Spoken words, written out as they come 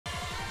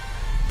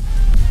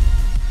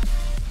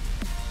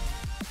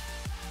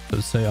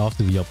Let's say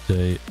after the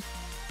update,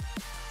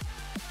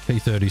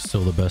 K30 is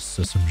still the best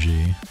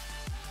SMG.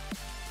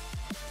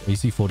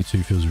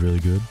 AC-42 feels really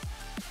good.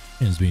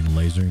 And it's been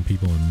lasering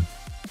people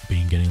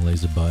and getting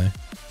lasered by.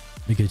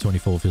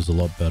 AK-24 feels a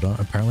lot better.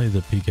 Apparently the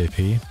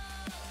PKP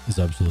is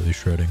absolutely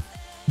shredding.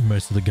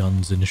 Most of the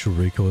gun's initial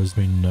recoil has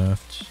been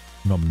nerfed.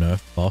 Not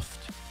nerfed,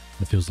 buffed.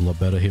 It feels a lot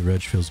better.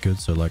 Hit-Reg feels good,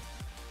 so like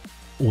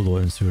all the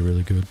weapons feel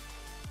really good.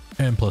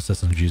 And plus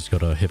SMG's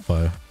got a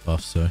hipfire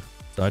buff, so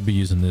I'd be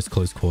using this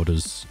close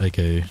quarters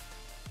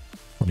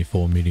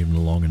AK-24 medium to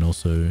long, and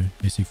also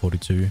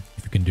AC-42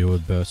 if you can deal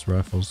with burst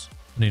rifles.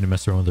 I need to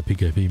mess around with the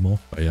PKP more.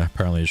 But yeah,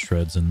 apparently it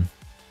shreds and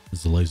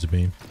there's the laser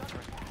beam.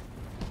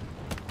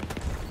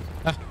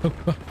 Ah, oh,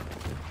 oh.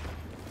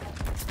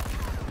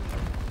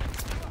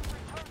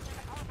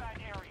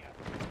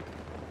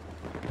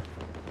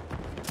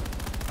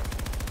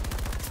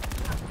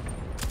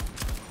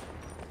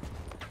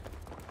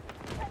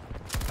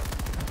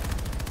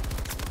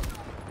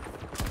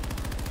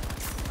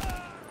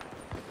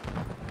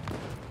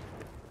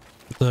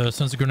 Put the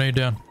sensor grenade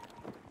down.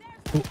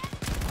 Oh.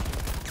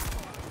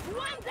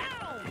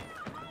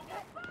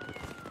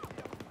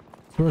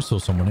 I saw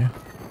someone here.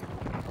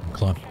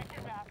 Climb.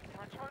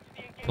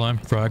 Climb,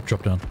 frag,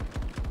 drop down.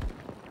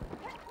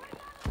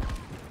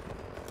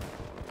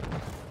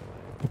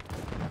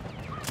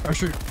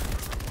 Parachute.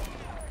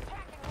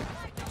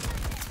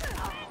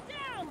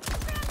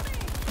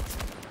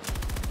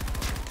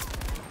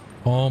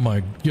 Oh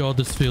my god,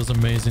 this feels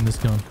amazing, this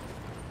gun.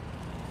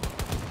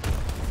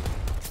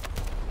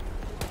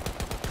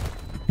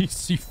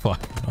 He's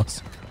fucking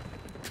us.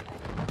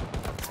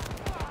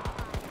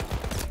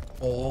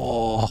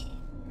 Oh.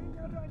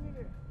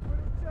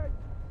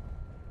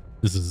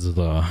 This is a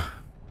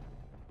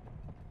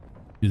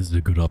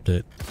good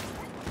update.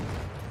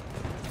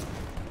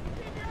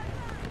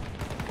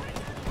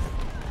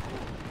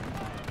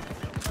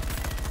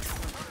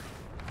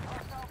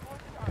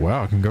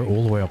 Wow, I can go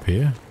all the way up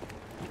here.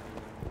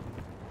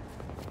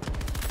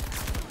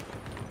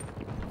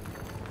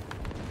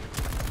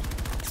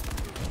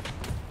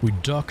 We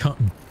duck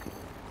hunting.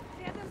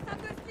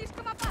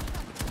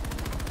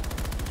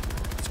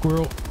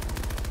 Squirrel.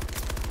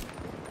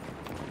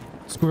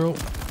 Squirrel.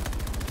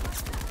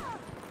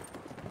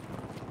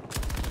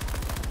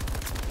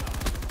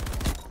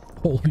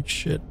 Holy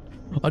shit.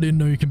 I didn't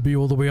know you can be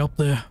all the way up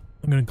there.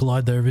 I'm gonna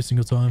glide there every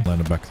single time. Land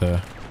it back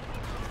there.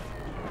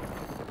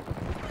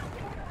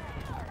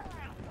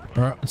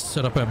 Alright, let's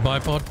set up our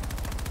bipod.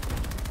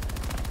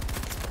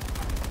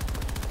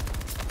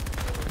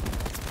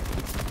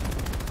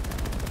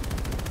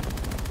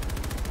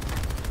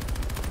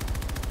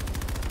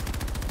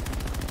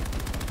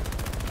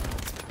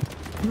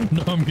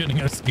 No, I'm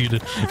getting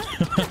executed.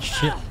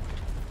 Shit.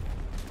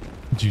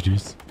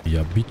 GG's.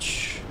 Yeah,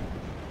 bitch.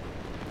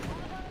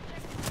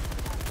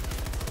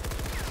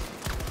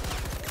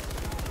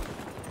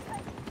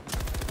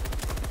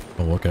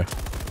 Oh, okay.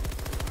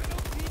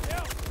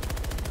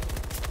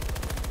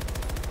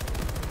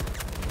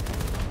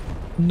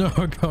 No,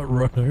 I got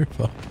run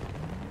over.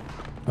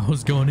 I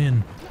was going in.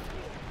 I'm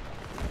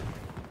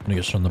gonna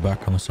get shot in the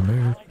back unless I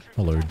move.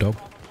 Hello, dog.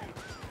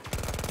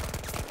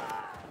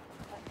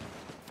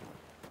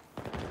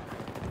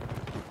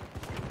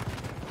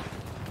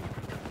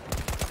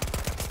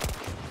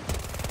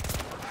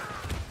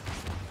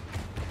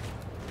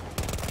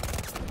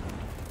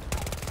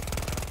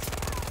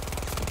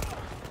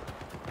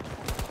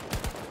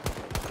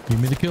 Give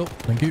me the kill.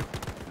 Thank you.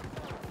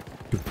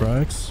 Good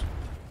frags.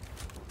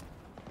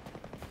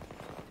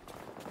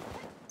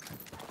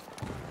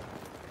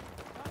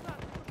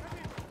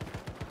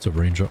 It's a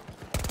ranger.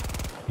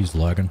 He's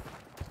lagging.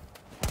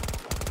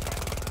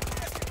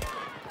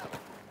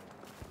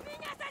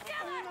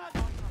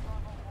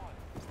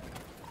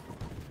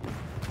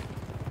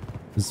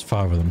 There's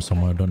 5 of them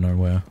somewhere. I don't know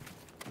where.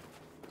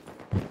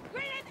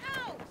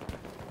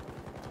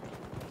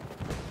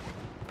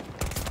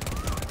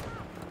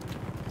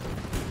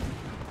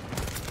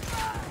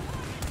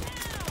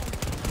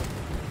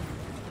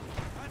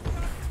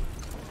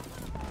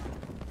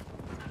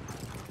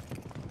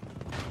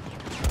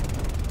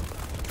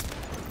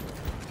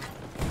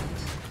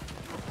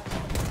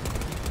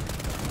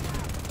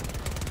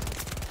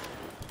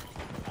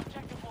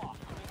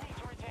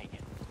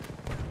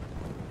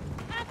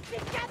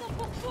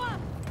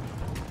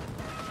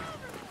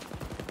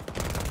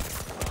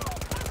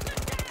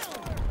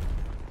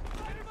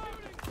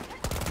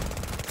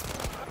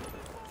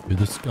 Dude,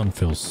 this gun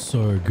feels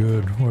so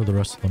good. Where are the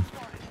rest of them?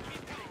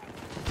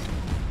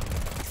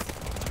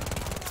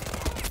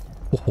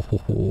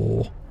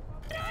 Oh.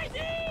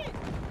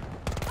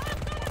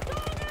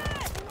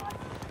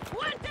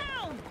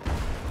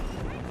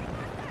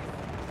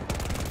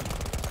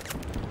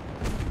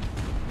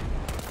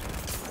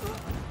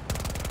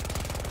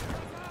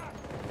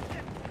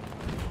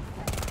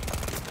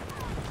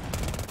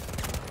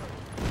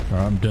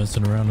 Alright, I'm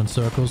dancing around in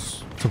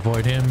circles to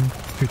avoid him,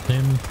 shoot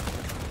him.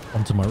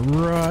 Onto my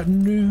right.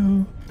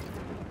 No.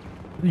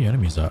 Where the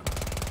enemies at?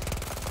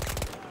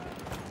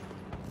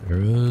 There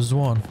is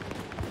one.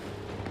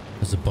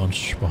 There's There's a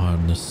bunch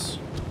behind this.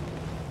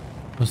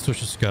 Let's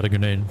switch a scatter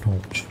grenade. Oh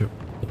shit.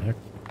 What the heck?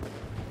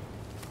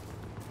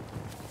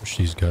 Push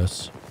these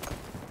guys.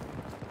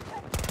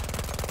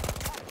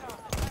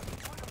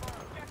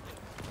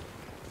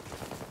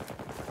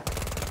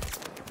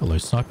 Hello,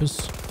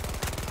 snipers.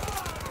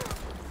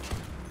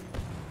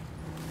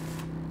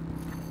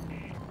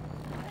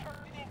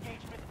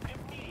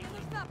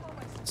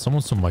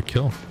 Someone saw my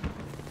kill.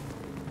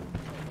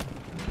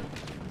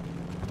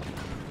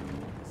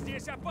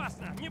 Здесь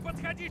опасно! Не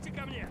подходите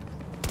ко мне!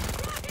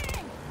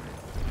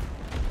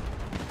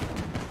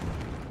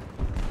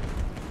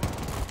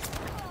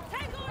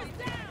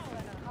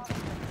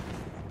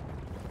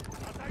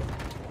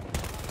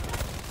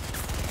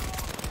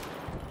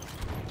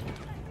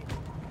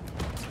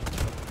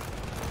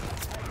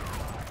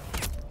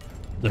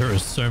 There are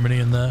so many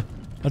in there.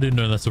 I didn't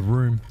know that's a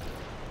room.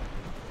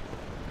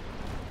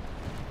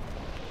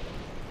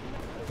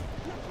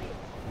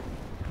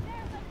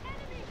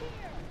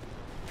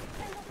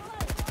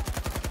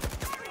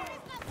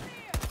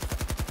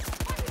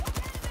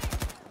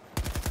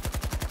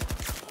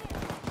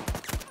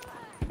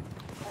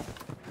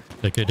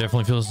 Okay,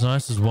 definitely feels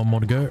nice. There's one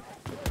more to go.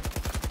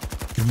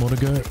 Two more to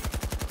go.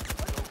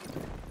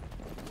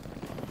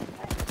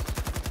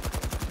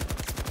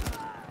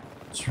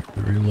 Let's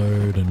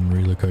reload and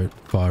relocate.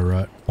 Fire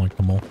right. Flank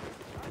them all.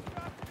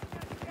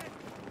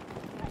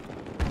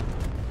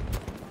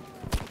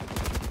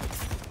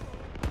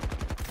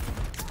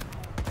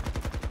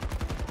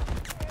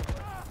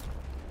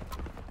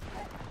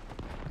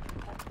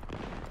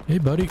 Hey,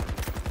 buddy.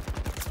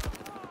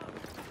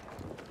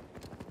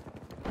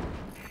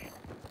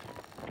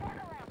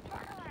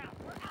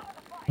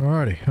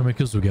 Alrighty, how many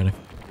kills are we getting?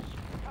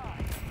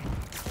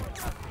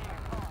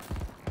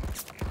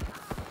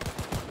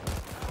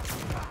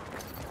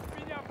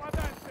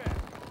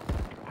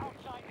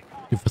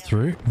 Two for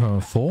three,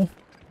 4.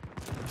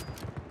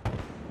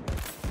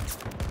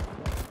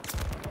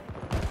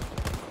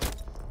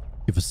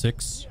 Two for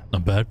 6,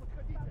 not bad.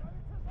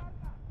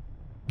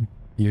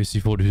 The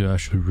AC-42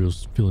 actually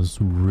feels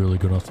really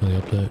good after the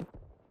update.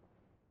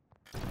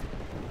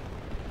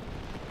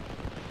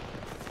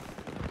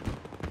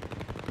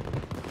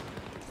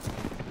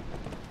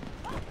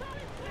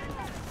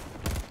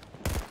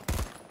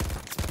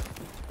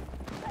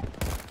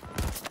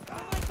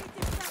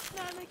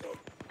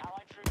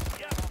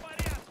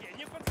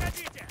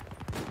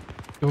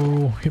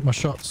 Oh, hit my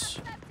shots.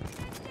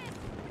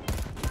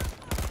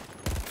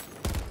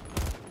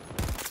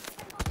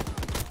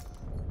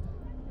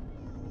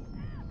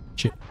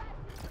 Shit.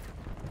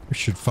 We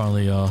should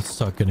finally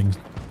start getting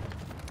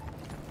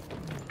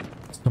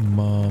some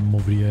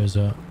more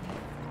videos out.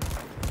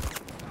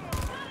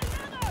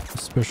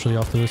 Especially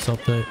after this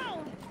update.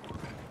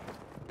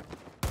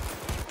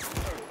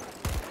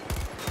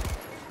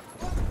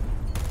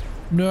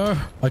 No,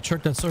 I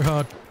choked that so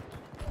hard.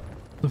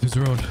 Nothing's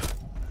wrong.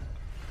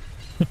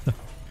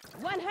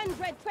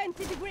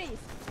 120 degrees,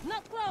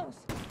 not close.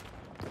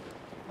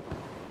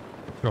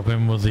 Drop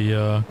in with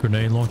the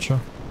grenade launcher.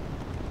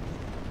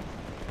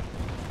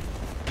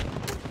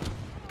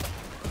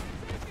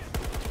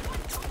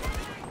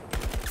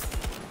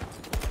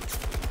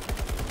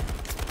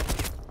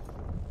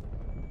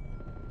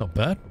 Not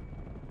bad.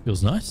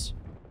 Feels nice.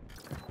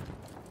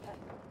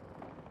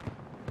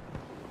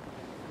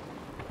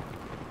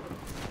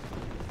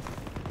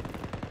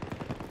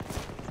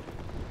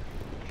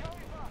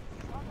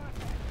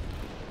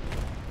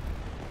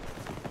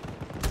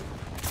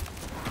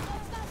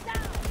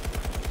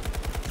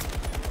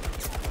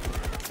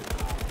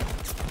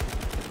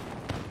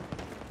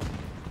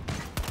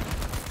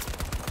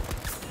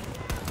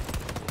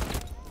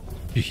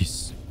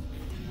 Jeez.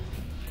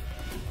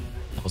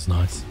 That was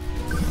nice.